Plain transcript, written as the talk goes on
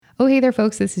Oh, hey there,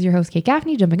 folks. This is your host, Kate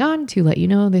Gaffney, jumping on to let you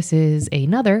know this is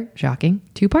another shocking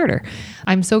two-parter.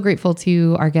 I'm so grateful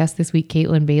to our guest this week,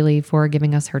 Kaytlin Bailey, for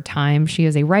giving us her time. She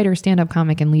is a writer, stand-up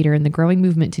comic, and leader in the growing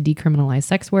movement to decriminalize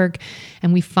sex work.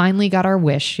 And we finally got our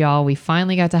wish, y'all. We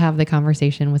finally got to have the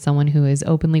conversation with someone who is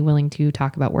openly willing to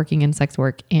talk about working in sex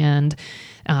work and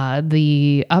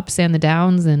the ups and the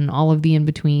downs and all of the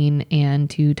in-between, and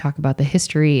to talk about the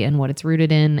history and what it's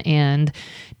rooted in. And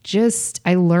just,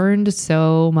 I learned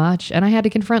so much, and I had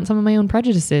to confront some of my own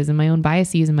prejudices and my own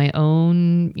biases and my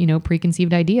own,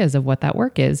 preconceived ideas of what that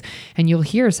work is. And you'll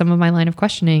hear some of my line of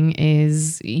questioning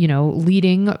is,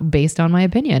 leading based on my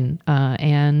opinion.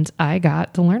 And I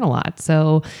got to learn a lot.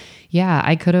 So yeah,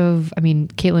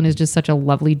 Kaytlin is just such a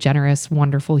lovely, generous,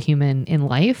 wonderful human in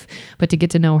life, but to get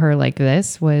to know her like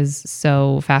this was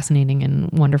so fascinating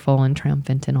and wonderful and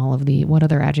triumphant, and all of the, what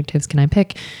other adjectives can I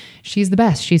pick? She's the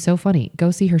best. She's so funny.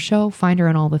 Go see her show, find her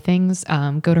on all the things,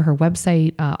 go to her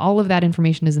website. All of that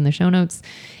information is in the show notes,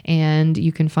 and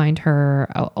you can find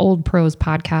her Old Pros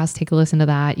podcast. Take a listen to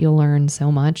that. You'll learn so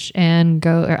much, and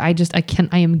I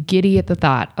am giddy at the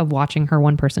thought of watching her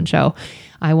one-person show.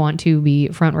 I want to be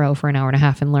front row for an hour and a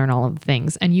half and learn all of the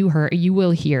things. And you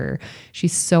will hear,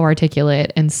 she's so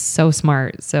articulate and so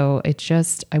smart. So I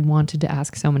wanted to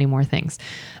ask so many more things.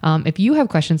 If you have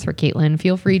questions for Kaytlin,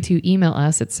 feel free to email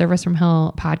us at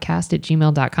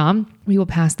servicefromhellpodcast@gmail.com. We will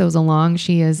pass those along.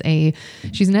 She's an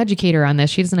educator on this.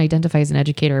 She doesn't identify as an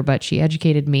educator, but she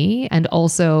educated me. And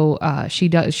also she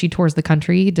tours the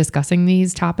country discussing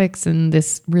these topics and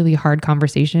this really hard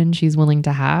conversation she's willing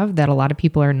to have that a lot of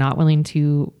people are not willing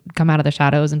to come out of the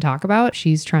shadows and talk about.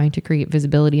 She's trying to create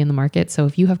visibility in the market. So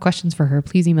if you have questions for her,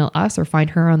 please email us or find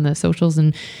her on the socials.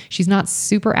 And she's not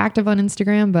super active on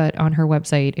Instagram, but on her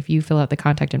website, if you fill out the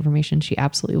contact information, she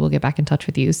absolutely will get back in touch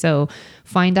with you. So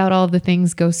find out all of the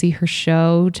things, go see her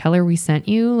show, tell her we sent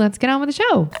you. Let's get on with the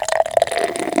show.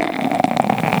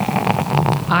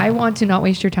 I want to not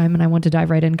waste your time, and I want to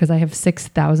dive right in because I have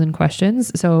 6,000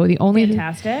 questions. So the only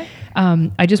fantastic.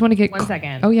 I just want to get 1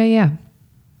 second. Oh yeah.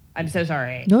 I'm so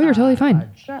sorry. No, you're totally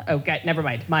fine. Okay, never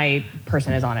mind. My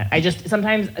person is on it. I'm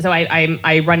an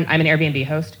Airbnb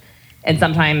host, and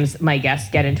sometimes my guests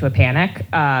get into a panic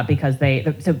because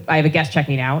so I have a guest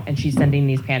checking out, and she's sending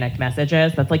these panicked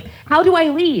messages that's like, how do I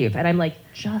leave? And I'm like,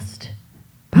 just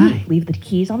bye. Leave the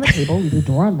keys on the table, leave the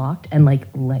door unlocked, and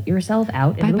let yourself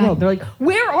out into the world. They're like,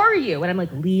 where are you? And I'm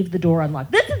like, leave the door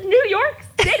unlocked. This is New York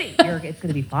City. It's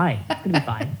gonna be fine. It's gonna be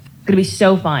fine. It's gonna be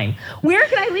so fine. Where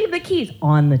can I leave the keys?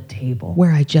 On the table.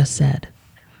 Where I just said.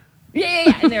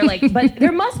 Yeah. And they're like, but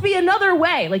there must be another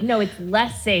way. No, it's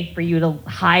less safe for you to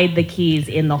hide the keys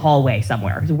in the hallway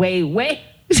somewhere. It's way.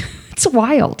 It's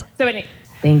wild. So anyway,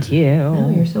 thank you.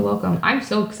 Oh, you're so welcome. I'm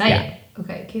so excited. Yeah.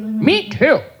 Okay, Kaytlin. Me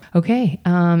too. Okay.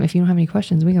 If you don't have any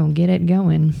questions, we're gonna get it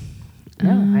going.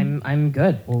 No, I'm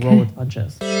good. We'll roll with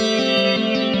punches.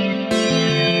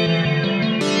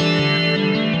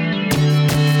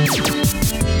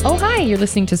 Oh, hi, you're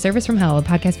listening to Service from Hell, a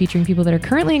podcast featuring people that are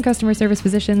currently in customer service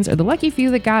positions or the lucky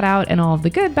few that got out, and all of the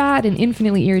good, bad, and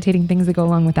infinitely irritating things that go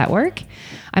along with that work.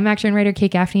 I'm actor and writer Kate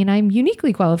Gaffney, and I'm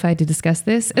uniquely qualified to discuss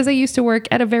this, as I used to work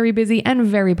at a very busy and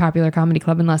very popular comedy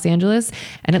club in Los Angeles,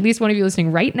 and at least one of you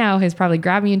listening right now has probably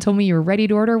grabbed me and told me you were ready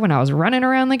to order when I was running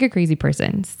around like a crazy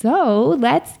person. So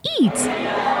let's eat.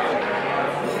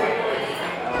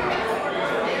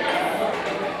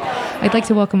 I'd like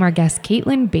to welcome our guest,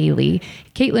 Kaytlin Bailey.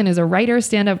 Kaytlin is a writer,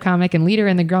 stand-up comic, and leader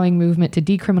in the growing movement to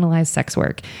decriminalize sex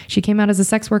work. She came out as a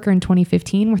sex worker in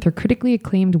 2015 with her critically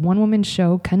acclaimed one-woman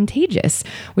show, Contagious,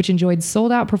 which enjoyed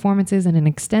sold-out performances and an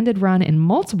extended run in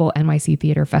multiple NYC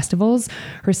theater festivals.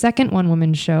 Her second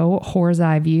one-woman show, Whore's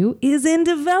Eye View, is in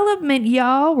development,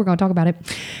 y'all. We're going to talk about it.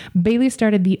 Bailey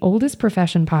started the Oldest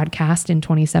Profession podcast in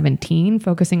 2017,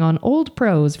 focusing on old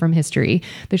pros from history.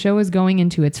 The show is going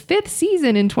into its 5th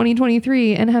season in 2023,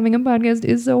 and having a podcast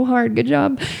is so hard. Good job.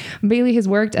 Bailey has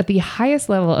worked at the highest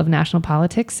level of national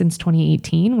politics since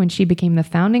 2018, when she became the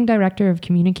founding director of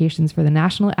communications for the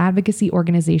national advocacy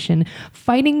organization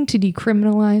Fighting to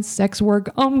Decriminalize Sex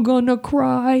Work. I'm gonna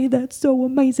cry. That's so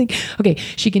amazing. Okay,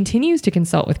 she continues to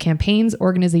consult with campaigns,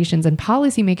 organizations, and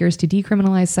policymakers to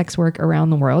decriminalize sex work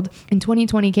around the world. In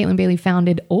 2020, Kaytlin Bailey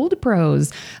founded Old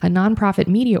Pros, a nonprofit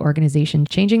media organization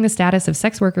changing the status of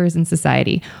sex workers in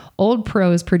society. Old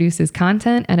Pros produces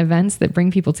content and events that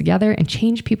bring people together and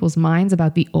change people's minds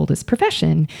about the oldest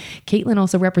profession. Kaytlin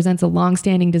also represents a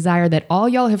long-standing desire that all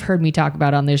y'all have heard me talk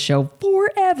about on this show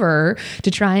forever. forever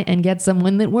to try and get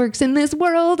someone that works in this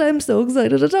world. I'm so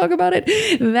excited to talk about it.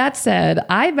 That said,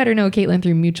 I better know Kaytlin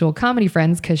through mutual comedy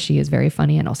friends because she is very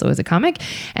funny and also is a comic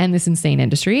and this insane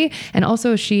industry. And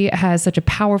also she has such a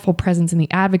powerful presence in the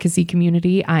advocacy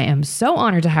community. I am so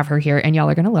honored to have her here and y'all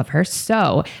are going to love her.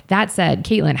 So that said,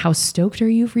 Kaytlin, how stoked are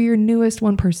you for your newest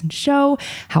one-person show?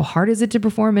 How hard is it to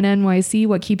perform in NYC?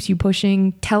 What keeps you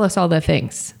pushing? Tell us all the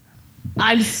things.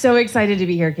 I'm so excited to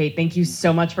be here, Kate. Thank you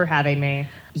so much for having me.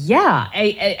 Yeah,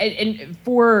 and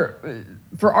for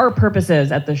our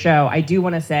purposes at the show, I do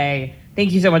want to say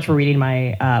thank you so much for reading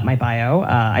my my bio.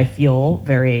 I feel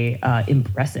very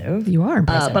impressive. You are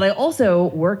impressive. But I also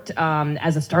worked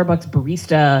as a Starbucks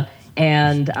barista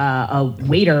and a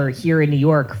waiter here in New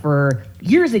York for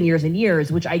years and years and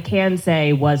years, which I can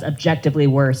say was objectively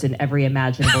worse in every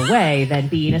imaginable way than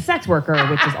being a sex worker,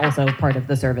 which is also part of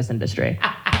the service industry.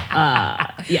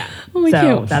 Yeah.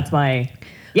 So that's my.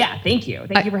 Yeah. Thank you.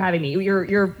 Thank you for having me.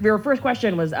 Your first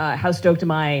question was how stoked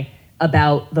am I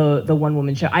about the one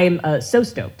woman show? I am so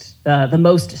stoked. The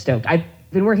most stoked. I've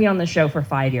been working on this show for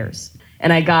 5 years,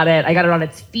 and I got it on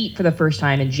its feet for the first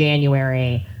time in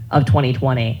January of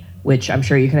 2020, which I'm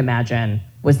sure you can imagine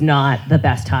was not the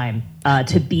best time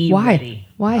to be ready.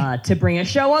 Why? To bring a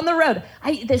show on the road.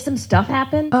 There's some stuff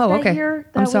happened that year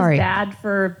that I'm sorry. was bad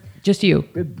for just you.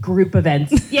 Group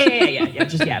events.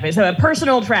 Yeah. So a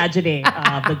personal tragedy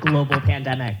of the global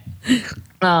pandemic.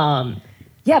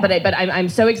 But I'm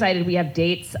so excited. We have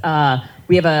dates.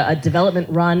 We have a development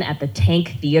run at the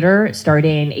Tank Theater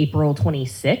starting April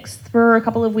 26th for a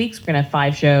couple of weeks. We're going to have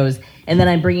 5 shows. And then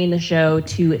I'm bringing the show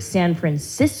to San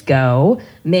Francisco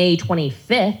May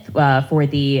 25th for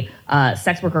the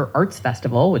Sex Worker Arts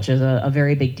Festival, which is a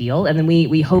very big deal. And then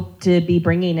we hope to be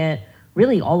bringing it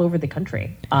really all over the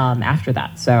country after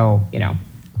that. So,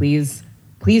 please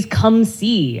come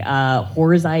see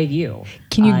Horror's Eye View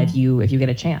if you get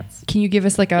a chance. Can you give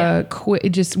us like a quick,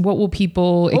 just what will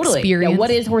people experience? Yeah, what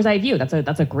is Horror's Eye View?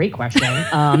 That's a great question.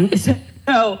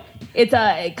 So it's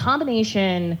a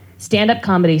combination stand-up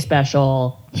comedy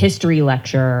special, history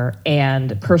lecture,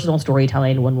 and personal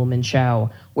storytelling one-woman show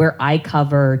where I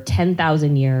cover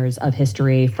 10,000 years of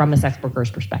history from a sex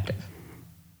worker's perspective.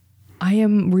 I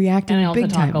am reacting big time.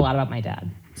 And I also talk a lot about my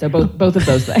dad. So both of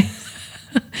those things.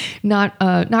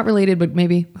 Not related, but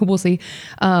maybe we'll see.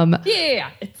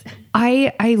 Yeah.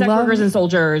 I sex love workers and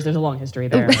soldiers. There's a long history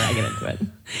there. I get into it.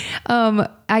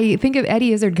 I think of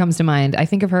Eddie Izzard comes to mind. I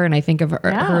think of her and I think of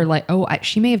her like,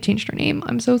 she may have changed her name.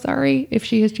 I'm so sorry if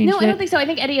she has changed it. No, I don't think so. I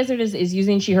think Eddie Izzard is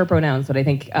using she, her pronouns, but I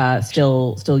think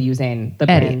still using the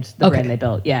brand they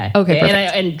built. Yeah. Okay.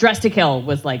 And Dress to Kill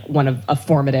was like one of a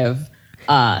formative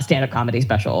stand-up comedy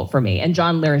special for me. And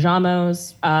John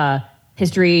Larajamo's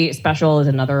history special is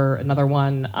another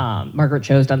one. Margaret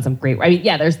Cho's done some great.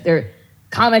 There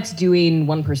comics doing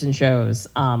one-person shows.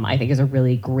 I think is a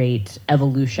really great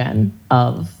evolution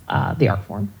of the art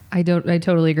form. I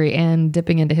totally agree. And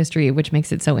dipping into history, which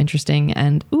makes it so interesting.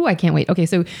 And I can't wait. Okay,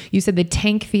 so you said the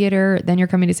Tank Theater, then you're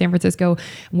coming to San Francisco.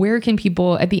 Where can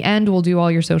people, at the end, we'll do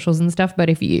all your socials and stuff, but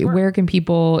where can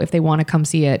people, if they want to come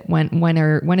see it,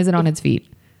 when is it on its feet?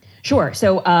 Sure.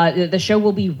 So the show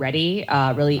will be ready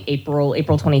really April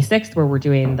 26th, where we're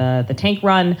doing the tank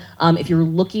run. If you're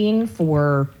looking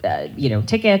for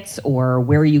tickets or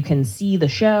where you can see the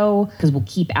show, because we'll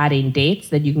keep adding dates,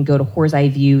 then you can go to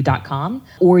whore'seyeview.com,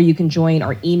 or you can join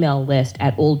our email list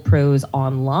at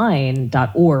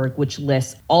oldprosonline.org, which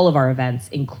lists all of our events,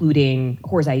 including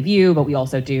Horror's Eye View, but we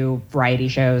also do variety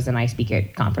shows, and I speak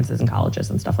at conferences and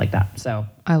colleges and stuff like that. So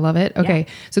I love it. Okay.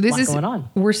 So this is going on.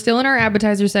 We're still in our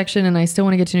appetizer section, and I still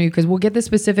want to get to know you because we'll get the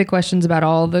specific questions about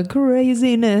all the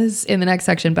craziness in the next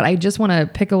section, but I just want to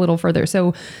pick a little further.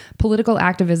 So political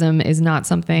activism is not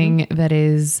something that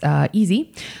is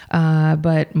easy,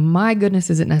 but my goodness,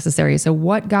 is it necessary? So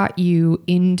what got you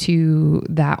into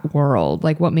that world?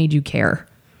 Like, what made you care?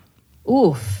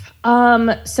 Oof.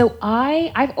 So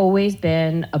I've always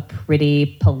been a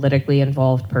pretty politically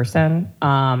involved person.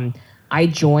 I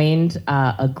joined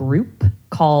a group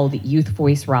called Youth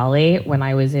Voice Raleigh when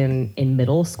I was in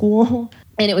middle school.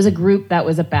 And it was a group that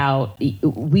was about,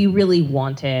 we really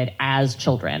wanted as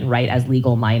children, right, as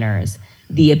legal minors,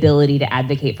 the ability to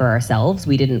advocate for ourselves.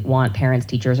 We didn't want parents,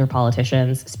 teachers, or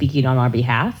politicians speaking on our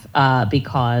behalf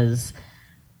because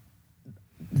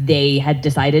they had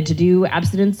decided to do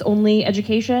abstinence-only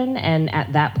education, and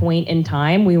at that point in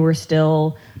time, we were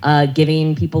still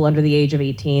giving people under the age of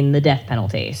 18 the death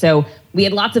penalty. So we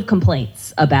had lots of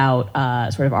complaints about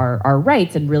sort of our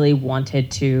rights, and really wanted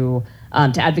to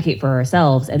advocate for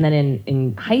ourselves. And then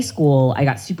in high school, I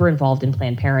got super involved in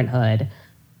Planned Parenthood,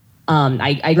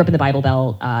 I grew up in the Bible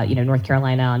Belt, North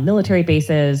Carolina on military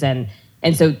bases, and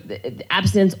so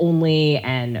abstinence only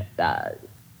and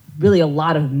really a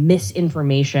lot of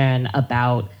misinformation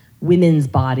about women's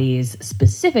bodies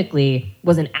specifically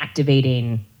was an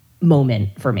activating moment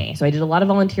for me. So I did a lot of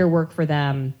volunteer work for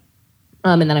them.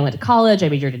 And then I went to college. I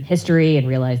majored in history and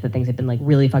realized that things had been like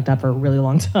really fucked up for a really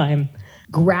long time.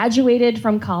 Graduated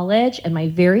from college, and my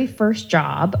very first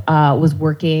job was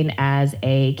working as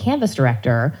a canvas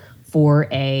director for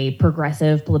a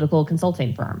progressive political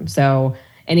consulting firm. So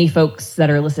any folks that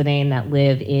are listening that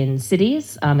live in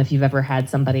cities, if you've ever had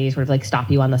somebody sort of like stop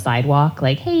you on the sidewalk,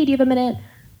 like, hey, do you have a minute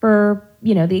for,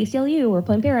 the ACLU or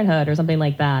Planned Parenthood or something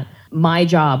like that? My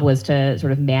job was to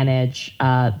sort of manage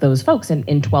those folks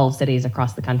in 12 cities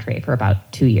across the country for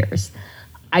about 2 years.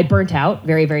 I burnt out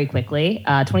very, very quickly.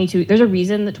 22. There's a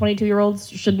reason that 22-year-olds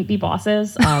shouldn't be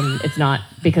bosses. It's not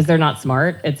because they're not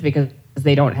smart. It's because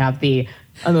they don't have the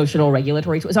emotional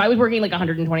regulatory. So I was working like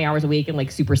 120 hours a week and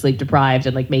like super sleep deprived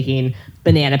and like making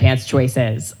banana pants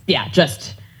choices.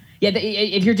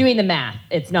 If you're doing the math,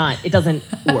 it doesn't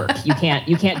work. You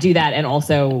can't do that and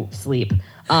also sleep.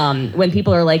 When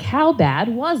people are like, how bad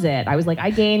was it? I was like, I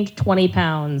gained 20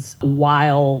 pounds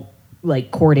while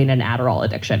like courting an Adderall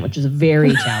addiction, which is a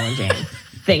very challenging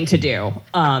thing to do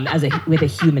with a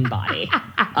human body.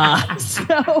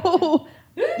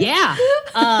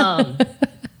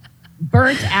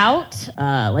 Burnt out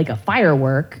like a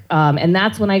firework. And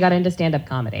that's when I got into stand-up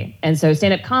comedy. And so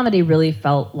stand-up comedy really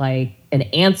felt like an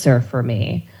answer for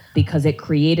me because it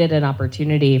created an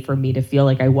opportunity for me to feel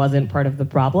like I wasn't part of the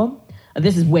problem.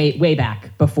 This is way, way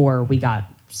back before we got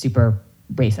super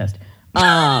racist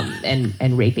and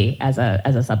rapey as a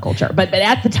subculture. But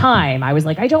at the time, I was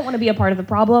like, I don't want to be a part of the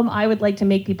problem. I would like to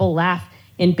make people laugh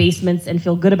in basements and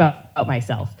feel good about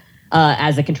myself.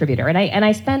 As a contributor. And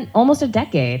I spent almost a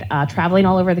decade traveling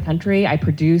all over the country. I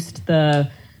produced the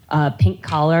Pink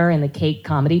Collar and the Cake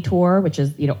Comedy Tour, which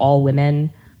is, all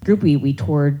women group. We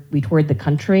toured the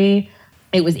country.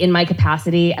 It was in my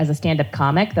capacity as a stand-up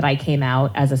comic that I came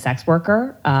out as a sex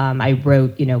worker. I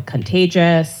wrote,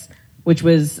 Contagious, which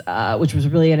was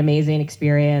really an amazing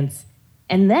experience.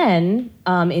 And then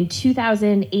in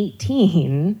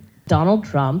 2018, Donald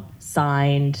Trump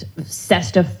signed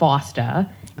SESTA FOSTA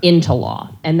into law.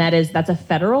 And that's a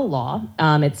federal law.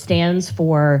 It stands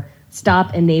for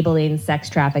Stop Enabling Sex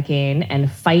Trafficking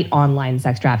and Fight Online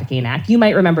Sex Trafficking Act. You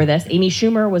might remember this. Amy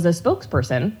Schumer was a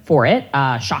spokesperson for it,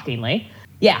 shockingly.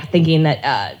 Yeah, thinking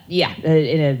that,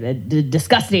 in a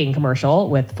disgusting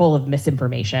commercial full of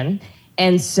misinformation.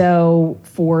 And so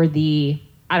for the,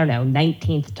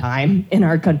 19th time in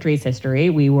our country's history,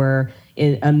 we were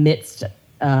amidst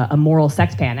a moral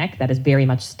sex panic that is very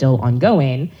much still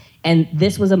ongoing. And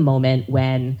this was a moment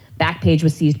when Backpage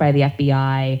was seized by the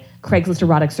FBI, Craigslist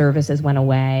erotic services went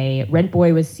away, Rent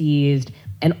Boy was seized,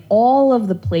 and all of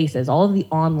the places, all of the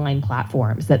online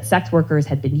platforms that sex workers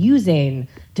had been using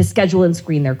to schedule and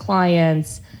screen their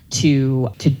clients, to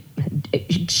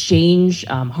exchange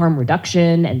harm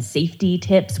reduction and safety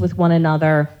tips with one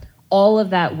another, all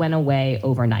of that went away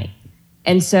overnight.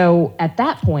 And so at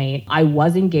that point, I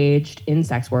was engaged in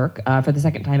sex work for the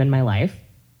second time in my life.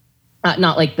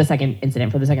 Not like the second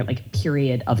incident, for the second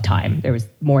period of time. There was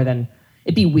more than,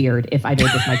 it'd be weird if I made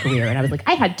this my career and I was like,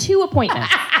 I had 2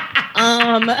 appointments.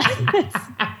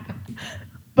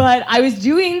 But I was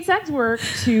doing sex work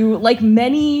to, like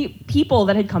many people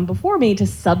that had come before me, to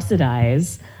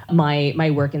subsidize my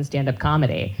work in stand-up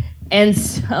comedy. And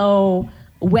so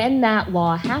when that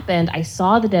law happened, I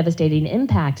saw the devastating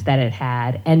impact that it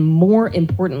had. And more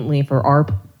importantly, for our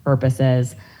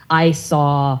purposes, I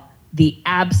saw the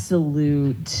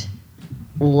absolute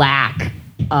lack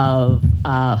of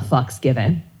fucks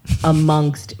given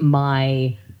amongst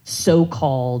my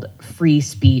so-called free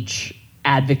speech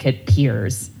advocate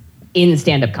peers in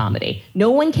stand-up comedy.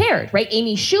 No one cared, right?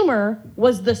 Amy Schumer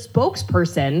was the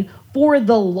spokesperson for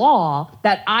the law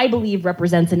that I believe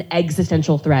represents an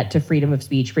existential threat to freedom of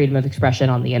speech, freedom of expression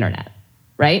on the internet,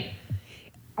 right?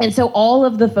 And so all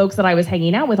of the folks that I was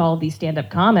hanging out with, all of these stand-up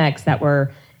comics that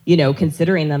were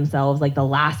considering themselves like the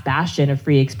last bastion of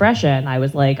free expression, I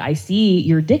was like, I see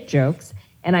your dick jokes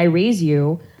and I raise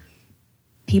you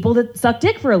people that suck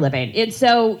dick for a living. It's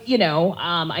so,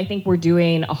 I think we're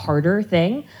doing a harder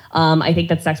thing. I think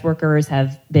that sex workers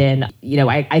have been,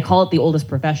 I call it the oldest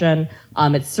profession.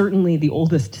 It's certainly the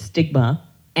oldest stigma.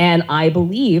 And I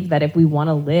believe that if we want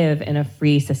to live in a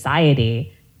free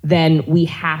society, then we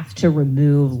have to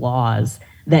remove laws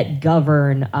that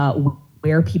govern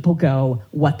where people go,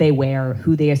 what they wear,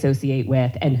 who they associate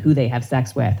with, and who they have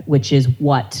sex with, which is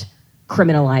what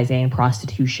criminalizing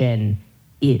prostitution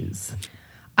is.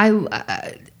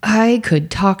 I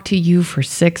could talk to you for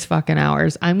 6 fucking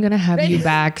hours. I'm going to have you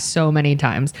back so many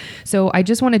times. So I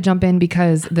just want to jump in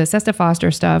because the Sesta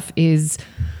Foster stuff is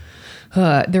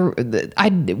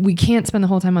we can't spend the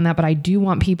whole time on that, but I do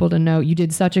want people to know you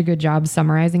did such a good job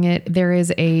summarizing it. There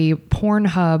is a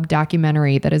Pornhub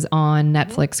documentary that is on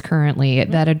Netflix currently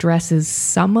that addresses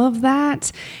some of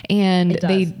that, and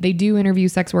they do interview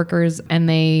sex workers,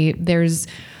 and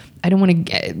I don't want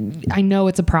to I know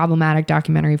it's a problematic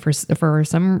documentary for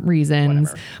some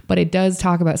reasons, but it does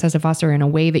talk about Sesta Foster in a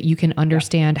way that you can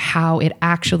understand how it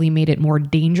actually made it more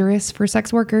dangerous for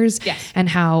sex workers, and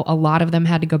how a lot of them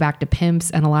had to go back to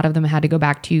pimps and a lot of them had to go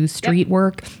back to street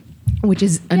work, which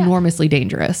is enormously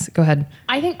dangerous. Go ahead.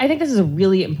 I think this is a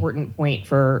really important point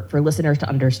for listeners to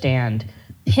understand.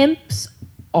 Pimps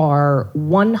are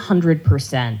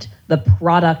 100% the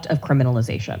product of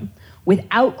criminalization.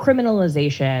 Without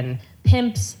criminalization,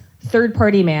 pimps,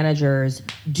 third-party managers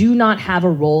do not have a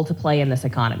role to play in this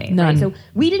economy. None. Right? So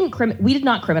we did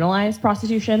not criminalize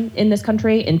prostitution in this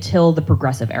country until the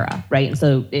progressive era, right? And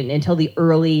so until the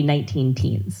early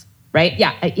 19-teens, right?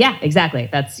 Yeah, exactly.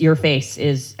 That's your face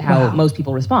is how most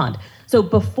people respond. So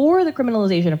before the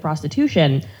criminalization of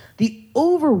prostitution, the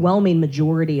overwhelming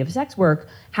majority of sex work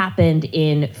happened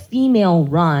in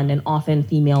female-run and often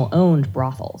female-owned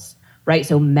brothels. Right,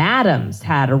 so madams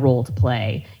had a role to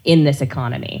play in this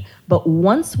economy. But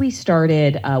once we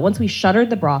shuttered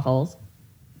the brothels,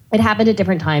 it happened at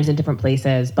different times in different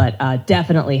places, but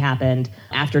definitely happened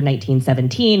after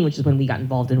 1917, which is when we got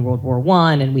involved in World War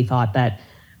I, and we thought that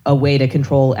a way to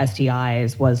control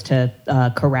STIs was to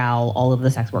corral all of the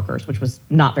sex workers, which was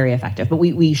not very effective. But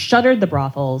we shuttered the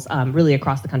brothels really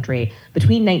across the country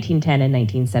between 1910 and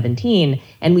 1917,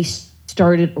 and we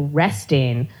started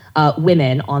arresting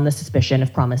women on the suspicion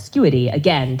of promiscuity,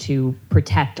 again, to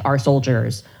protect our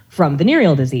soldiers from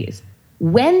venereal disease.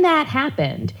 When that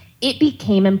happened, it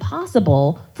became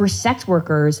impossible for sex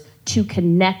workers to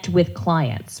connect with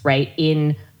clients, right,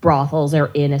 in brothels or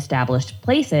in established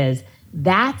places.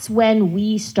 That's when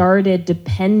we started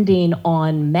depending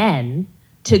on men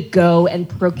to go and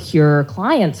procure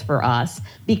clients for us,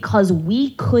 because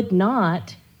we could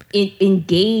not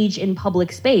engage in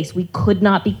public space. We could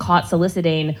not be caught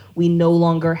soliciting. We no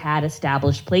longer had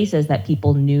established places that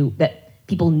people knew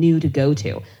to go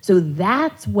to. So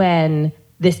that's when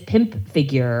this pimp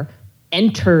figure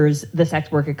enters the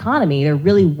sex work economy. There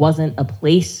really wasn't a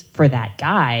place for that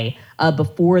guy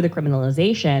before the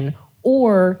criminalization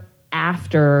or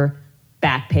after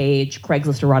Backpage,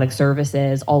 Craigslist Erotic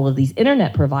Services, all of these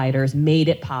internet providers made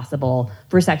it possible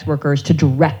for sex workers to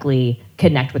directly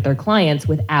connect with their clients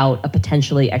without a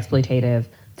potentially exploitative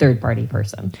third-party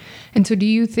person. And so do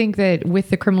you think that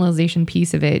with the criminalization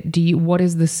piece of it, what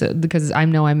is this, because I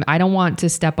don't want to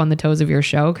step on the toes of your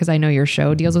show, because I know your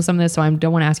show deals with some of this, so I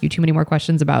don't want to ask you too many more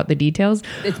questions about the details.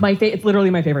 It's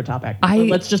literally my favorite topic.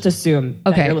 Let's just assume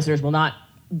that your listeners will not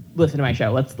listen to my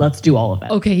show. Let's do all of it.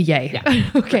 Okay, yay. Yeah.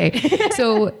 Okay.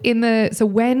 So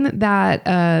when that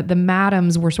the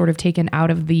madams were sort of taken out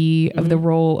of the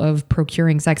role of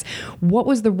procuring sex, what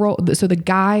was the role? So the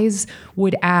guys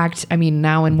would act, I mean,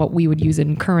 now in what we would use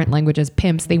in current language as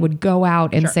pimps, they would go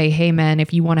out and say, "Hey men,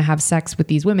 if you want to have sex with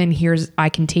these women, I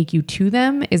can take you to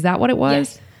them." Is that what it was?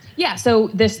 Yes. Yeah,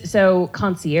 so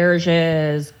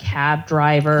concierges, cab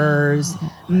drivers,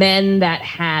 men that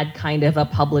had kind of a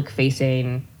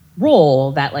public-facing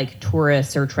role that like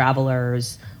tourists or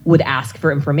travelers would ask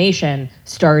for information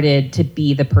started to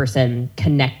be the person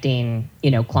connecting,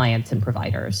 clients and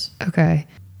providers. Okay.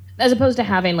 As opposed to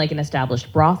having like an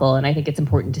established brothel, and I think it's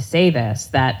important to say this,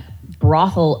 that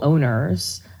brothel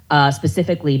owners,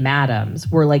 specifically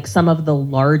madams, were like some of the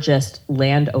largest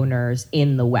landowners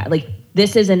in the West. Like,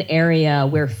 this is an area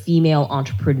where female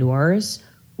entrepreneurs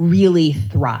really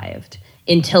thrived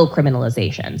until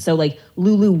criminalization. So like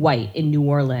Lulu White in New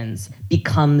Orleans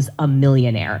becomes a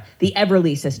millionaire. The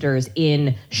Everly sisters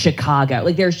in Chicago.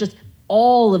 Like, there's just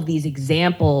all of these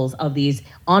examples of these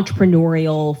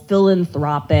entrepreneurial,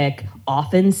 philanthropic,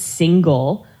 often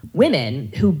single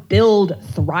women who build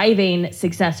thriving,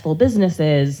 successful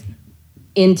businesses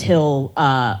until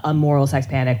a moral sex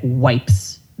panic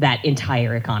wipes that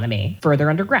entire economy further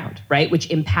underground, right? Which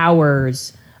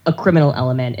empowers a criminal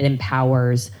element. It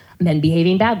empowers men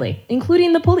behaving badly,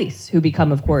 including the police, who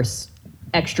become, of course,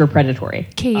 extra predatory.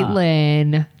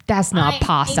 Kaytlin, that's not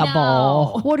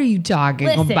possible. What are you talking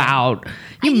about?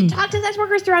 You talk to sex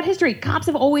workers throughout history. Cops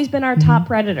have always been our top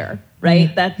predator, right?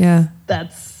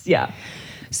 That's.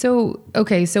 So,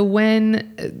 okay. So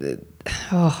when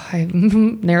I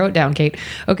narrow it down, Kate.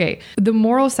 Okay. The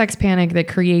moral sex panic that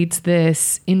creates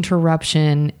this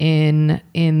interruption in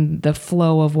the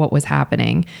flow of what was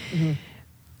happening. Mm-hmm.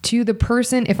 To the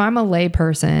person, if I'm a lay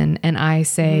person and I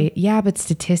say, yeah, but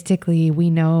statistically,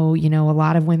 we know, a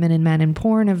lot of women and men in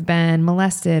porn have been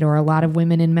molested, or a lot of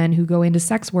women and men who go into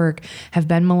sex work have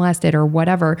been molested, or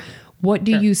whatever. What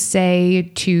do you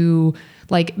say to,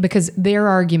 because their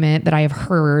argument that I have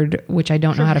heard, which I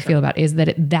don't know how to feel about, is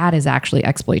that that is actually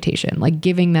exploitation. Like,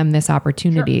 giving them this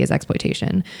opportunity is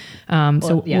exploitation.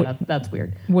 That's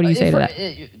weird. What do you say to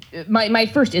that? My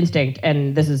first instinct,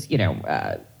 and this is,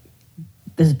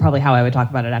 this is probably how I would talk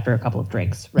about it after a couple of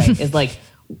drinks, right? Is like,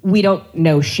 we don't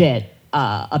know shit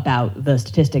about the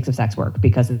statistics of sex work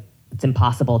because it's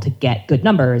impossible to get good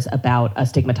numbers about a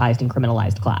stigmatized and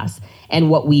criminalized class. And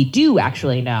what we do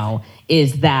actually know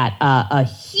is that a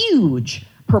huge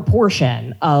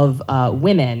proportion of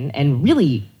women, and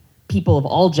really people of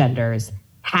all genders,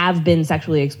 have been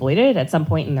sexually exploited at some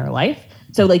point in their life.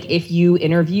 So like, if you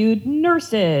interviewed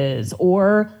nurses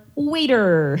or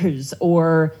waiters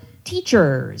or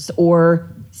teachers or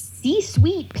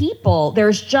C-suite people,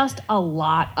 there's just a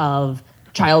lot of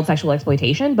child sexual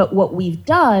exploitation. But what we've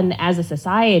done as a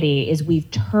society is we've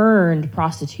turned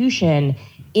prostitution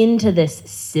into this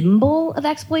symbol of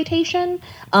exploitation,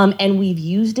 and we've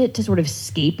used it to sort of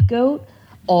scapegoat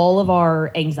all of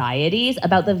our anxieties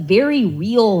about the very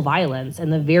real violence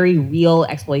and the very real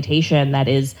exploitation that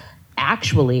is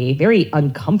actually very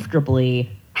uncomfortably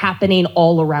happening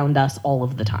all around us all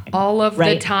of the time. All of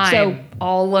the time.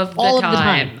 All of the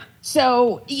time.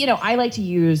 So, I like to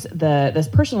use this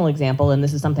personal example, and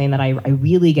this is something that I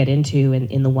really get into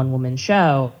in the One Woman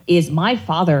Show, is my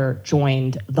father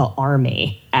joined the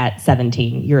army at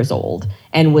 17 years old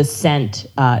and was sent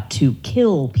to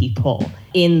kill people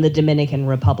in the Dominican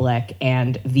Republic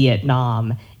and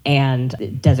Vietnam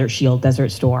and Desert Shield, Desert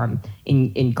Storm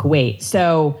in Kuwait.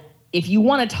 So if you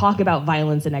want to talk about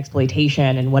violence and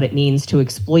exploitation and what it means to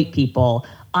exploit people,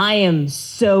 I am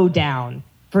so down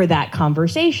for that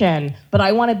conversation, but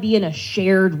I want to be in a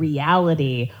shared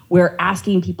reality where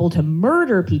asking people to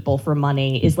murder people for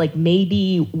money is like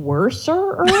maybe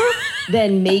worser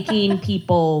than making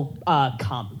people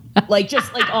come,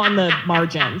 just like on the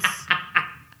margins.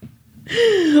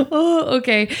 Oh,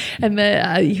 okay. And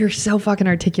then you're so fucking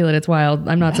articulate. It's wild.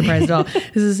 I'm not surprised at all.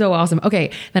 This is so awesome. Okay.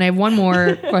 Then I have one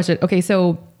more question. Okay.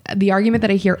 So the argument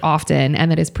that I hear often and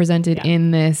that is presented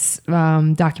in this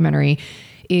documentary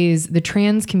is the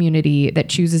trans community that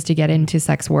chooses to get into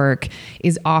sex work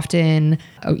is often,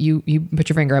 you put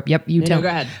your finger up. Yep. No, go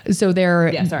ahead. So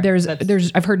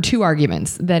I've heard two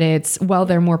arguments that it's, well,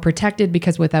 they're more protected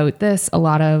because without this, a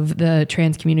lot of the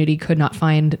trans community could not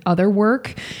find other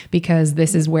work because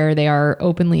this is where they are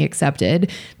openly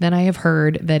accepted. Then I have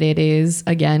heard that it is,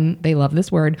 again, they love this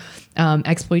word,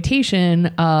 exploitation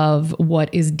of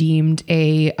what is deemed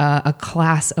a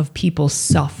class of people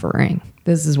suffering.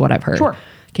 This is what I've heard. Sure.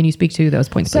 Can you speak to those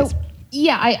points, please?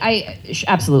 Yeah, I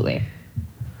absolutely.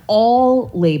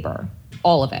 All labor,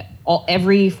 all of it,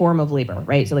 every form of labor,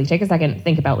 right? So take a second,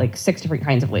 think about 6 different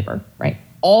kinds of labor, right?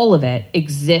 All of it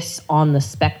exists on the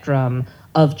spectrum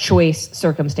of choice,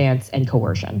 circumstance, and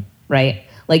coercion, right?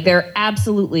 There are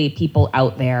absolutely people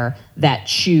out there that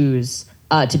choose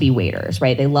to be waiters,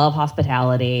 right? They love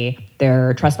hospitality.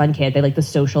 They're trust fund kids. They like the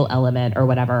social element or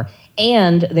whatever.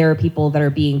 And there are people that are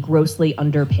being grossly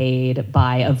underpaid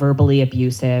by a verbally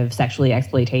abusive, sexually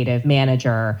exploitative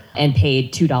manager and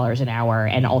paid $2 an hour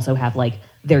and also have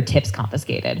their tips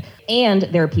confiscated. And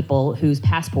there are people whose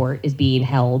passport is being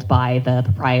held by the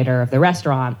proprietor of the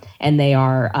restaurant and they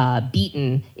are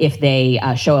beaten if they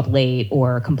show up late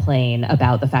or complain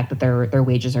about the fact that their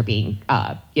wages are being,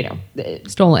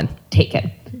 stolen.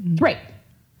 Taken. Mm-hmm. Right.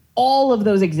 All of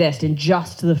those exist in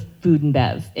just the food and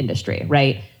bev industry,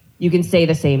 right? You can say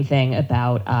the same thing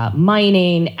about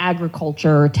mining,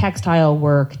 agriculture, textile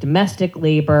work, domestic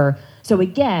labor. So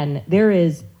again, there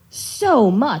is so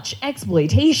much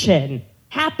exploitation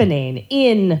happening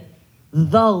in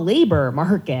the labor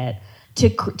market to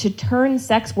turn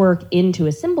sex work into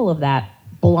a symbol of that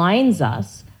blinds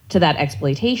us to that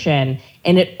exploitation.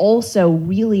 And it also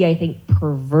really, I think,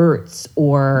 perverts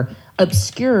or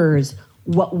obscures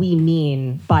what we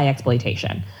mean by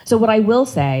exploitation. So what I will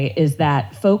say is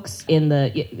that folks in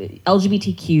the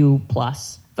LGBTQ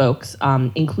plus folks,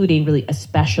 including really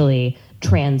especially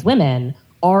trans women,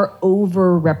 are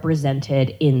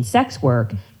overrepresented in sex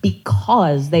work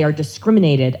because they are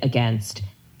discriminated against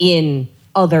in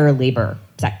other labor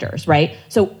sectors, right?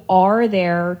 So are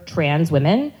there trans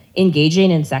women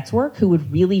engaging in sex work who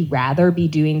would really rather be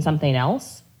doing something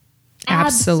else?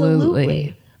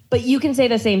 Absolutely. But you can say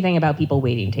the same thing about people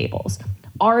waiting tables.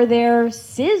 Are there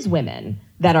cis women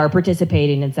that are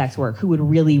participating in sex work who would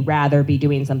really rather be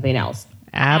doing something else?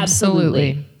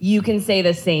 Absolutely. You can say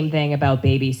the same thing about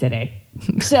babysitting.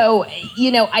 So,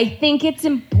 I think it's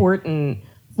important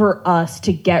for us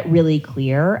to get really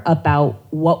clear about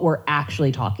what we're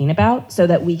actually talking about so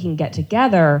that we can get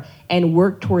together and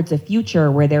work towards a future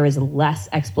where there is less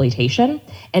exploitation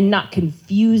and not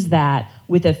confuse that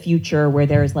with a future where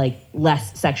there's like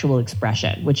less sexual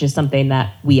expression, which is something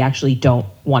that we actually don't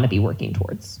want to be working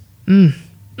towards. Whoo,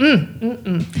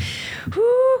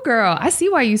 girl, I see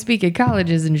why you speak at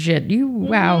colleges and shit.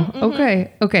 Wow.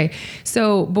 Okay.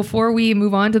 So before we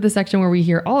move on to the section where we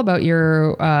hear all about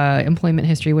your employment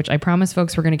history, which I promise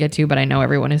folks we're going to get to, but I know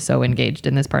everyone is so engaged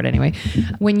in this part anyway.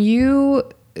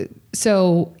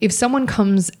 So if someone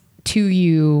comes to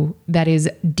you that is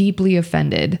deeply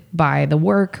offended by the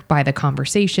work, by the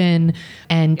conversation,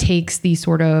 and takes the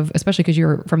sort of, especially because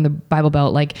you're from the Bible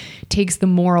Belt, like takes the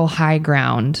moral high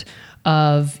ground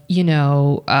of,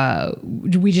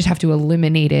 we just have to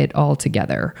eliminate it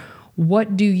altogether.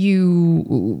 What do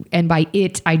you, and by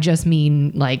it, I just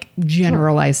mean like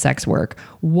generalized sex work.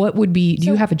 What would be, do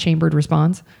you have a chambered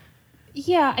response?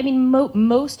 Yeah, I mean,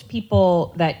 most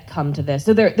people that come to this,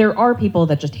 so there are people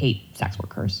that just hate sex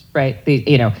workers, right?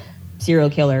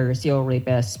 Serial killers, serial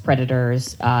rapists,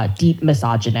 predators, deep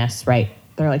misogynists, right?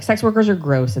 They're like, sex workers are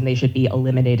gross and they should be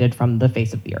eliminated from the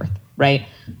face of the earth, right?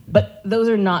 But those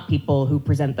are not people who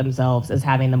present themselves as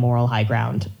having the moral high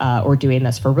ground or doing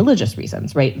this for religious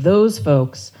reasons, right? Those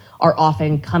folks are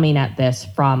often coming at this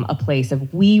from a place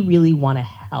of, we really want to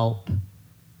help,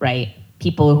 right?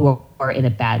 People who are in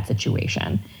a bad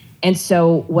situation. And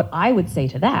so what I would say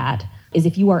to that is,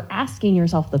 if you are asking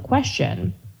yourself the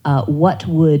question, what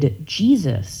would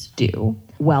Jesus do?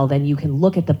 Well, then you can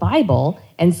look at the Bible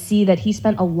and see that he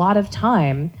spent a lot of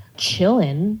time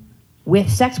chilling with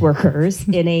sex workers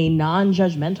in a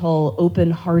non-judgmental,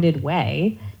 open-hearted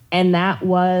way. And that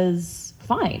was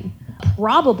fine.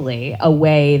 Probably a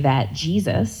way that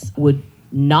Jesus would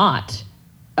not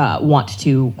want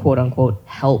to, quote unquote,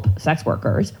 help sex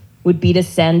workers would be to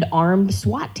send armed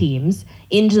SWAT teams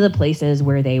into the places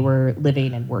where they were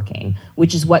living and working,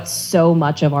 which is what so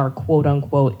much of our quote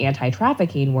unquote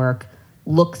anti-trafficking work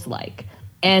looks like.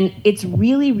 And it's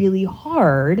really, really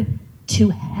hard to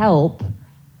help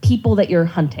people that you're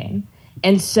hunting.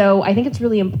 And so I think it's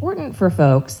really important for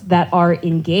folks that are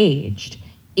engaged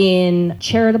in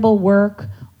charitable work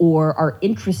or are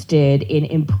interested in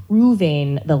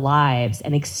improving the lives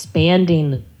and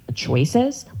expanding the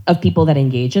choices of people that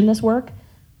engage in this work.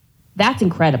 That's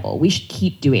incredible. We should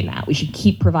keep doing that. We should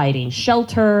keep providing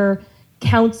shelter,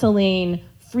 counseling,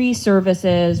 free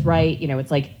services, right?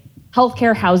 It's like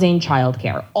healthcare, housing,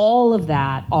 childcare. All of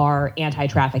that are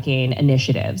anti-trafficking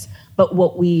initiatives. But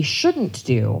what we shouldn't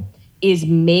do is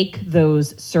make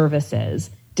those services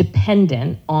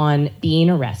dependent on being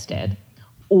arrested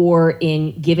or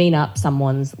in giving up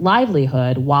someone's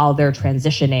livelihood while they're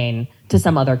transitioning to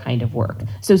some other kind of work.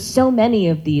 So many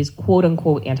of these quote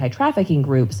unquote anti-trafficking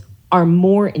groups are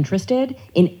more interested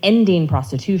in ending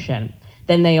prostitution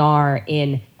than they are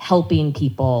in helping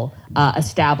people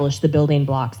establish the building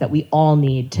blocks that we all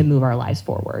need to move our lives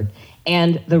forward.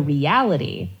 And the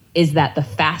reality is that the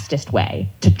fastest way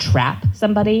to trap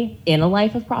somebody in a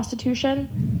life of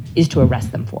prostitution is to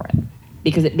arrest them for it,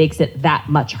 because it makes it that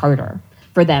much harder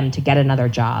for them to get another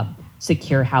job,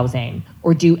 secure housing,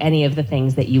 or do any of the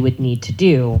things that you would need to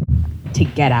do to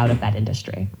get out of that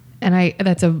industry. And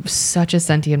that's such a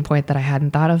sentient point that I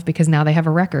hadn't thought of, because now they have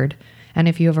a record. And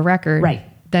if you have a record, right,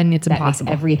 then it's that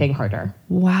impossible. Makes everything harder.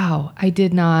 Wow. I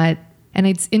did not. And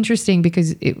it's interesting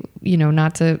because,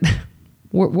 not to,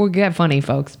 we'll get funny,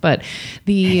 folks, but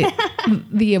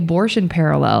the abortion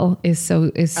parallel is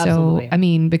so, I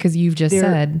mean, because you've just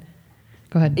said,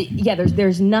 go ahead. Yeah,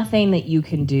 there's nothing that you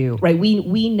can do, right?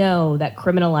 We know that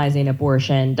criminalizing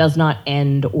abortion does not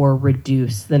end or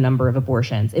reduce the number of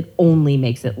abortions. It only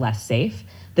makes it less safe.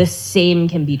 The same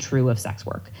can be true of sex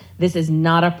work. This is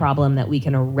not a problem that we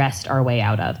can arrest our way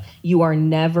out of. You are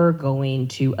never going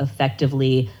to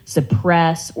effectively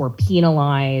suppress or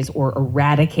penalize or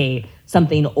eradicate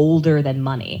something older than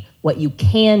money. What you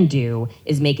can do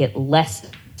is make it less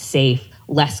safe,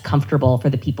 less comfortable for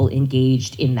the people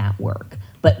engaged in that work.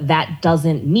 But that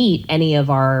doesn't meet any of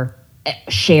our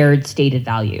shared stated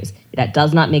values. That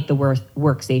does not make the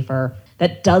work safer.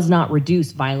 That does not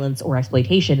reduce violence or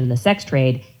exploitation in the sex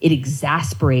trade. It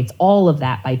exasperates all of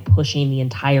that by pushing the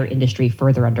entire industry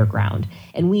further underground.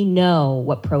 And we know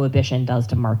what prohibition does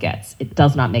to markets. It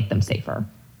does not make them safer.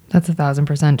 That's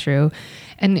 1,000% true.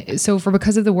 And so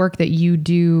because of the work that you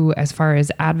do as far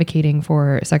as advocating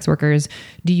for sex workers,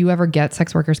 do you ever get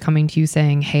sex workers coming to you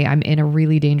saying, hey, I'm in a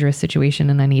really dangerous situation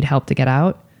and I need help to get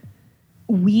out?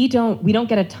 We don't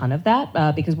get a ton of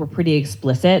that because we're pretty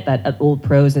explicit that Old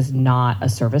Pros is not a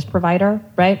service provider,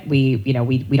 right? We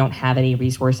don't have any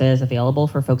resources available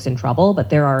for folks in trouble, but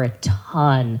there are a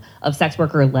ton of sex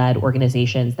worker-led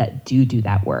organizations that do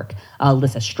that work.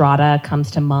 Lysistrata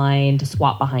comes to mind.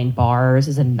 Swap Behind Bars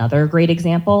is another great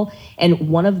example, and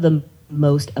one of the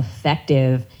most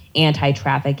effective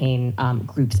anti-trafficking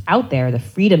groups out there, the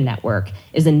Freedom Network,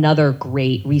 is another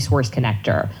great resource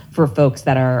connector for folks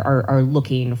that are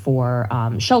looking for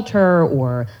shelter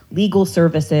or legal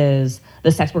services.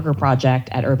 The Sex Worker Project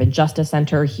at Urban Justice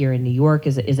Center here in New York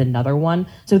is another one.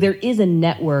 So there is a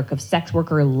network of sex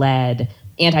worker-led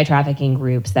anti-trafficking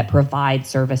groups that provide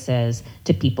services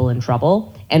to people in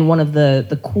trouble. And one of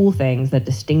the cool things that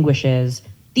distinguishes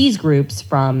these groups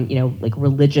from, like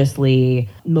religiously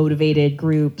motivated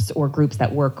groups or groups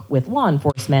that work with law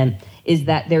enforcement is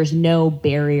that there's no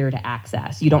barrier to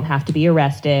access. You don't have to be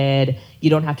arrested. You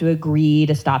don't have to agree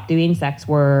to stop doing sex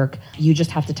work. You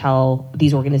just have to tell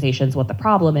these organizations what the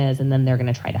problem is, and then they're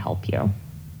going to try to help you.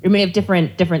 I mean, if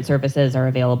different services are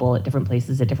available at different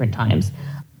places at different times.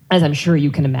 As I'm sure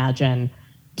you can imagine,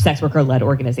 sex worker-led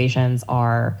organizations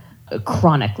are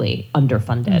chronically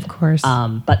underfunded. Of course.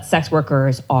 But sex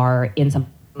workers are in some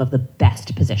of the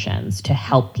best positions to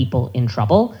help people in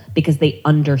trouble because they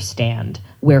understand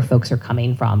where folks are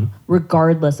coming from,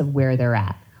 regardless of where they're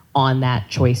at on that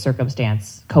choice,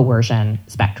 circumstance, coercion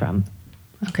spectrum.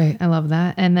 Okay, I love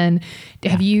that. And then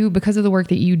have you, because of the work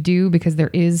that you do, because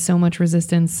there is so much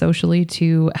resistance socially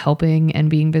to helping and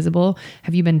being visible,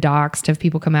 have you been doxxed? Have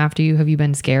people come after you? Have you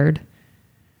been scared?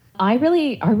 I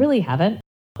really haven't.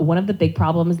 One of the big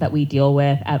problems that we deal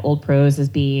with at Old Pros is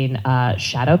being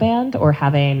shadow banned or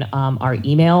having our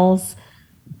emails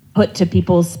put to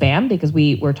people's spam because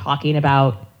we're talking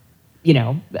about,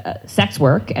 sex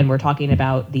work, and we're talking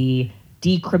about the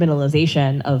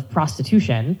decriminalization of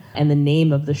prostitution, and the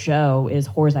name of the show is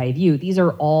Whore's Eye View. These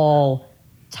are all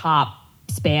top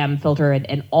spam filter,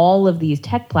 and all of these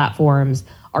tech platforms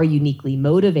are uniquely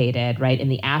motivated, right, in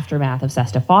the aftermath of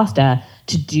Sesta Fosta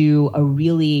to do a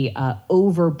really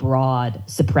overbroad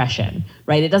suppression,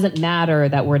 right? It doesn't matter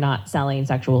that we're not selling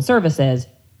sexual services.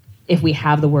 If we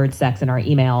have the word sex in our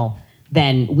email,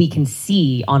 then we can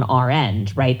see on our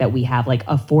end, right, that we have like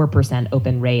a 4%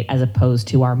 open rate as opposed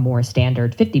to our more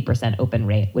standard 50% open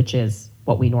rate, which is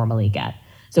what we normally get.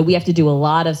 So we have to do a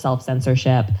lot of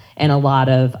self-censorship and a lot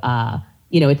of,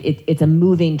 it's a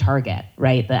moving target,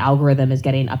 right? The algorithm is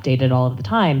getting updated all of the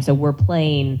time. So we're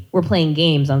playing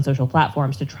games on social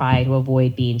platforms to try to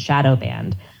avoid being shadow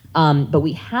banned. But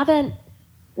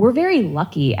we're very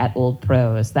lucky at Old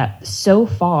Pros that so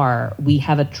far we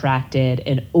have attracted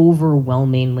an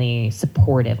overwhelmingly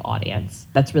supportive audience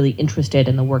that's really interested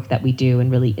in the work that we do and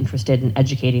really interested in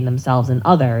educating themselves and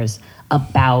others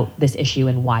about this issue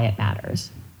and why it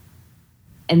matters.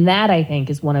 And that, I think,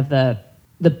 is one of the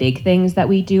big things that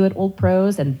we do at Old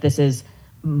Pros, and this is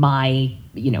my,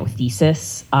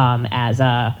 thesis as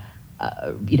a,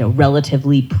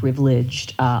 relatively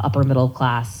privileged upper middle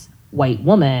class white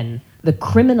woman. The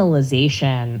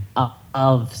criminalization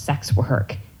of sex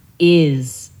work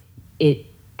has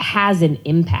an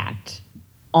impact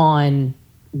on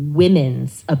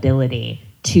women's ability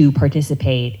to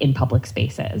participate in public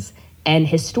spaces. And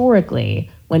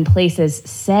historically, when places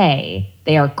say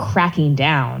they are cracking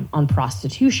down on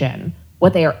prostitution,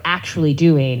 what they are actually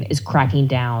doing is cracking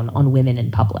down on women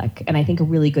in public. And I think a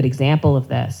really good example of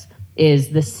this is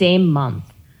the same month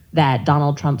that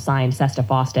Donald Trump signed Sesta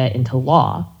Fosta into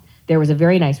law, there was a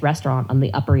very nice restaurant on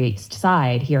the Upper East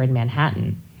Side here in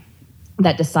Manhattan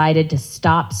that decided to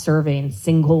stop serving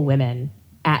single women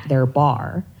at their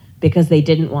bar because they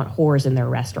didn't want whores in their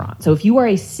restaurant. So if you are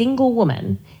a single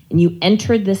woman and you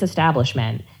entered this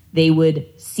establishment, they would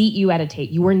seat you at a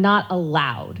table. You were not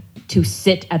allowed to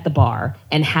sit at the bar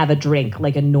and have a drink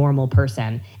like a normal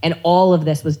person. And all of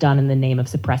this was done in the name of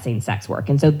suppressing sex work.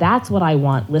 And so that's what I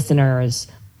want listeners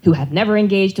who have never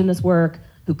engaged in this work,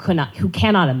 who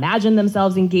cannot imagine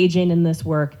themselves engaging in this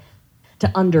work,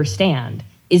 to understand,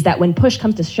 is that when push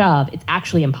comes to shove, it's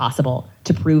actually impossible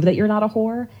to prove that you're not a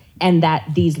whore, and that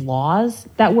these laws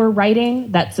that we're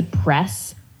writing that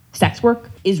suppress sex work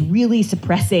is really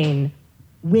suppressing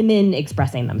women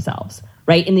expressing themselves,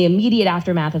 right? In the immediate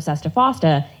aftermath of Sesta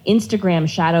Fosta, Instagram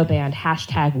shadow banned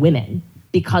 #women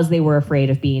because they were afraid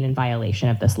of being in violation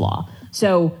of this law.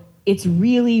 So it's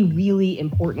really, really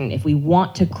important if we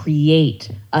want to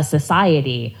create a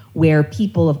society where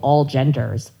people of all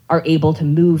genders are able to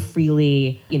move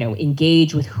freely,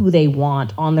 engage with who they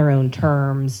want on their own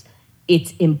terms,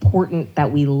 it's important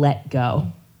that we let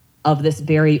go of this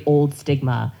very old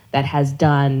stigma that has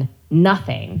done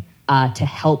nothing to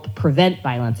help prevent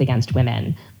violence against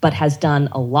women, but has done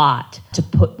a lot to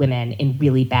put women in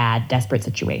really bad, desperate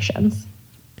situations.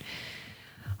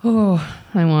 Oh,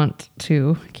 I want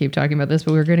to keep talking about this,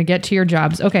 but we're going to get to your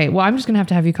jobs. Okay, well, I'm just going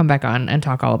to have you come back on and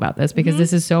talk all about this because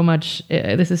this is so much,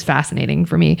 this is fascinating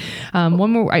for me.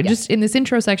 One more, just in this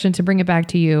intro section to bring it back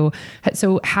to you.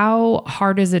 So how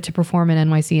hard is it to perform in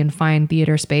NYC and find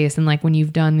theater space? And like when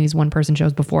you've done these one-person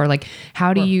shows before, like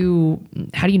how do you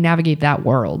navigate that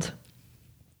world?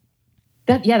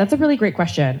 That's a really great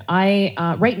question.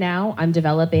 Right now I'm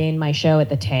developing my show at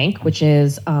the Tank, which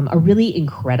is a really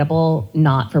incredible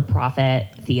not-for-profit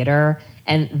theater,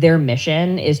 and their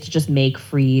mission is to just make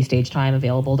free stage time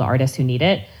available to artists who need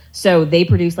it. So they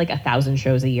produce like 1,000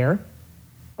 shows a year,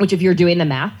 which if you're doing the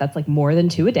math, that's like more than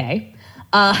 2 a day.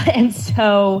 And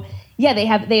so they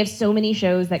have so many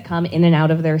shows that come in and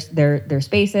out of their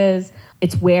spaces.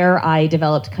 It's where I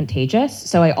developed Contagious,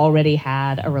 so I already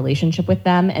had a relationship with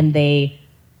them, and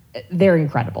they're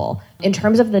incredible. In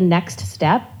terms of the next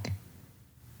step,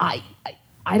 I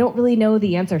don't really know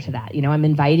the answer to that. I'm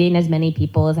inviting as many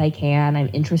people as I can. I'm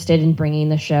interested in bringing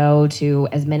the show to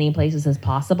as many places as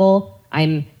possible.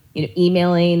 I'm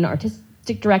emailing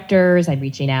artistic directors. I'm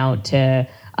reaching out to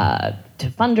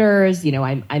funders.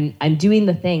 I'm doing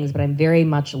the things, but I'm very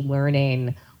much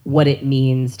learning what it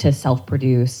means to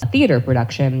self-produce a theater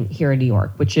production here in New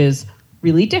York, which is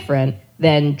really different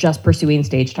than just pursuing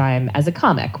stage time as a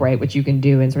comic, right? Which you can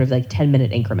do in sort of like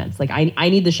 10-minute increments. Like I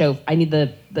need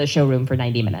the showroom for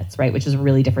 90 minutes, right? Which is a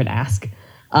really different ask.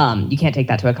 You can't take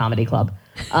that to a comedy club.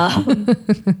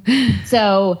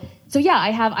 So yeah, I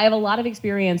have a lot of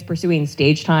experience pursuing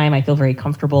stage time. I feel very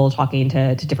comfortable talking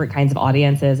to different kinds of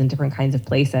audiences and different kinds of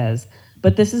places.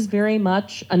 But this is very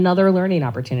much another learning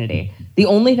opportunity. The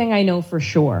only thing I know for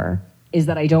sure is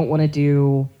that I don't want to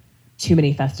do too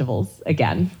many festivals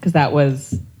again, because that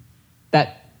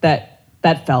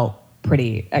felt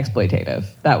pretty exploitative.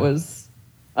 That was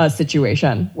a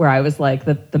situation where I was like,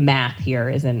 the math here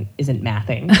isn't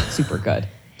mathing super good.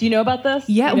 Do you know about this?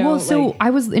 Yeah, so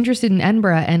I was interested in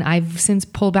Edinburgh, and I've since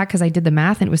pulled back because I did the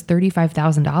math, and it was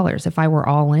 $35,000 if I were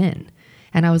all in,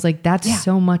 and I was like, that's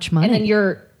so much money. And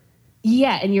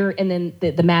then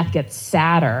the math gets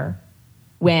sadder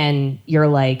when you're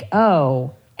like,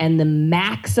 oh. And the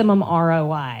maximum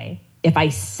ROI, if I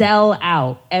sell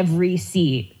out every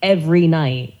seat every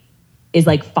night, is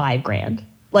like $5,000.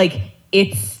 Like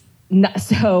it's not,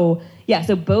 so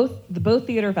both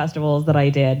theater festivals that I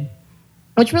did,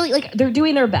 which really like they're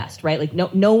doing their best, right? Like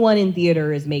no one in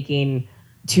theater is making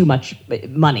too much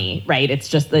money, right? It's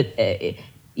just that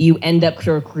you end up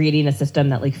sort of creating a system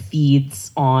that like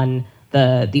feeds on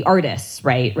the artists,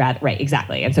 right? Right,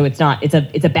 exactly. And so it's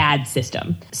a bad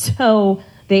system. So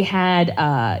they had,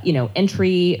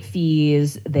 entry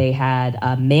fees. They had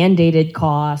mandated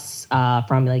costs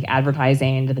from like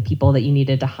advertising to the people that you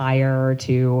needed to hire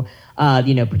to,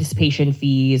 participation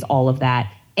fees, all of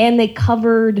that. And they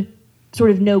covered sort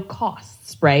of no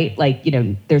costs, right? Like,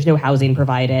 there's no housing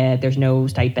provided. There's no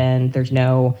stipend. There's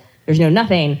no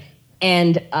nothing.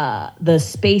 And the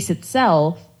space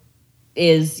itself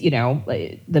is,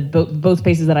 both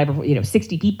spaces that I performed,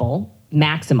 60 people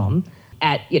maximum.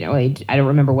 At, I don't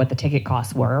remember what the ticket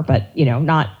costs were, but,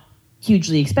 not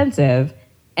hugely expensive.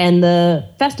 And the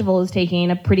festival is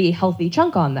taking a pretty healthy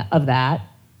chunk of that,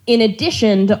 in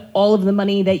addition to all of the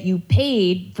money that you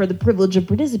paid for the privilege of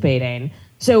participating.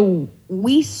 So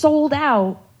we sold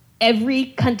out every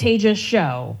Contagious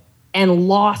show and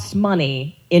lost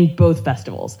money in both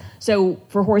festivals. So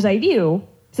for Whore's Eye View,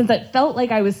 since it felt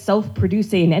like I was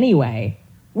self-producing anyway,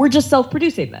 we're just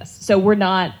self-producing this. So we're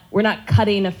not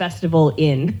cutting a festival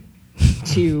into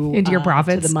your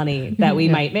profits, to the money that we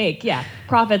might make. Yeah,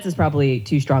 profits is probably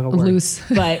too strong a word. Loose,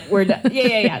 but we're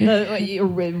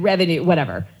the revenue,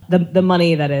 whatever. The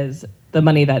money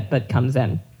that comes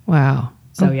in. Wow.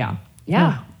 So yeah.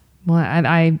 Well,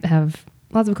 I have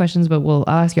lots of questions, but I'll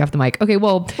ask you off the mic. Okay.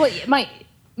 Well, my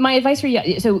advice for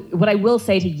you. So what I will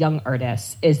say to young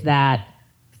artists is that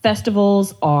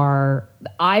festivals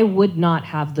I would not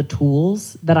have the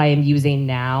tools that I am using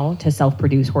now to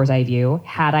self-produce Whore's Eye View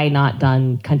had I not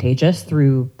done Contagious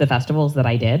through the festivals that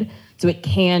I did. So it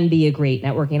can be a great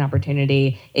networking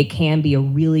opportunity. It can be a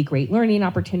really great learning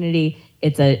opportunity.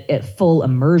 It's a full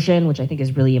immersion, which I think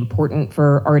is really important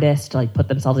for artists to like put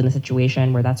themselves in a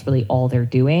situation where that's really all they're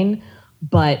doing.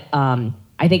 But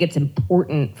I think it's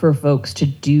important for folks to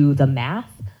do the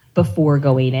math before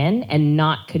going in, and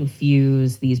not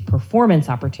confuse these performance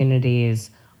opportunities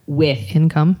with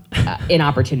income, an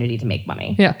opportunity to make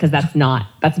money. Yeah. Because that's not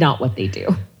what they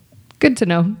do. Good to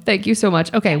know. Thank you so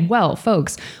much. Okay, well,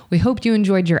 folks, we hope you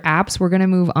enjoyed your apps. We're going to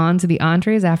move on to the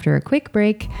entrees after a quick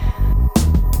break.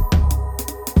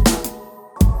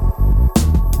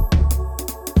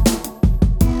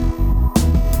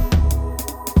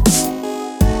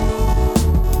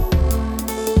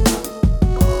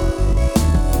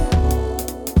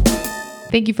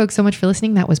 Thank you folks so much for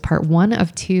listening. That was part 1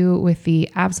 of 2 with the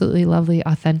absolutely lovely,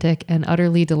 authentic, and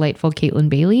utterly delightful Kaytlin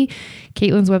Bailey.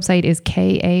 Kaytlin's website is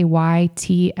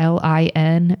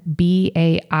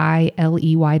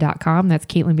KaytlinBailey.com. That's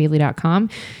KaytlinBailey.com.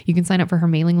 You can sign up for her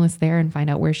mailing list there and find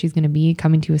out where she's going to be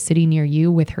coming to a city near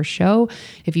you with her show.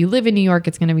 If you live in New York,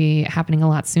 it's going to be happening a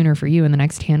lot sooner for you in the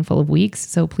next handful of weeks.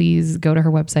 So please go to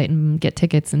her website and get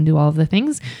tickets and do all of the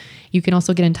things. You can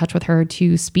also get in touch with her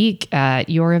to speak at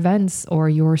your events or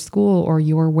your school or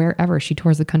your wherever. She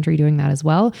tours the country doing that as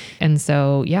well. And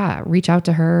so, yeah, reach out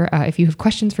to her. If you have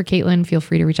questions for Kaytlin, feel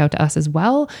free to reach out to us as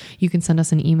well. You can send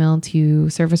us an email to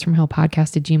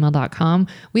servicefromhellpodcast@gmail.com.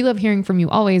 We love hearing from you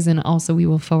always. And also we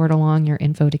will forward along your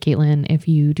info to Kaytlin if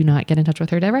you do not get in touch with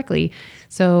her directly.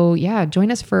 So yeah,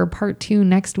 join us for part 2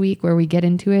 next week where we get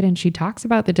into it and she talks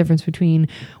about the difference between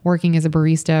working as a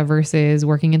barista versus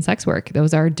working in sex work.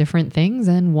 Those are different things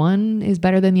and one is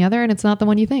better than the other and it's not the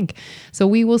one you think. So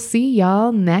we will see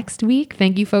y'all next week.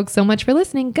 Thank you folks so much for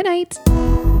listening. Good night.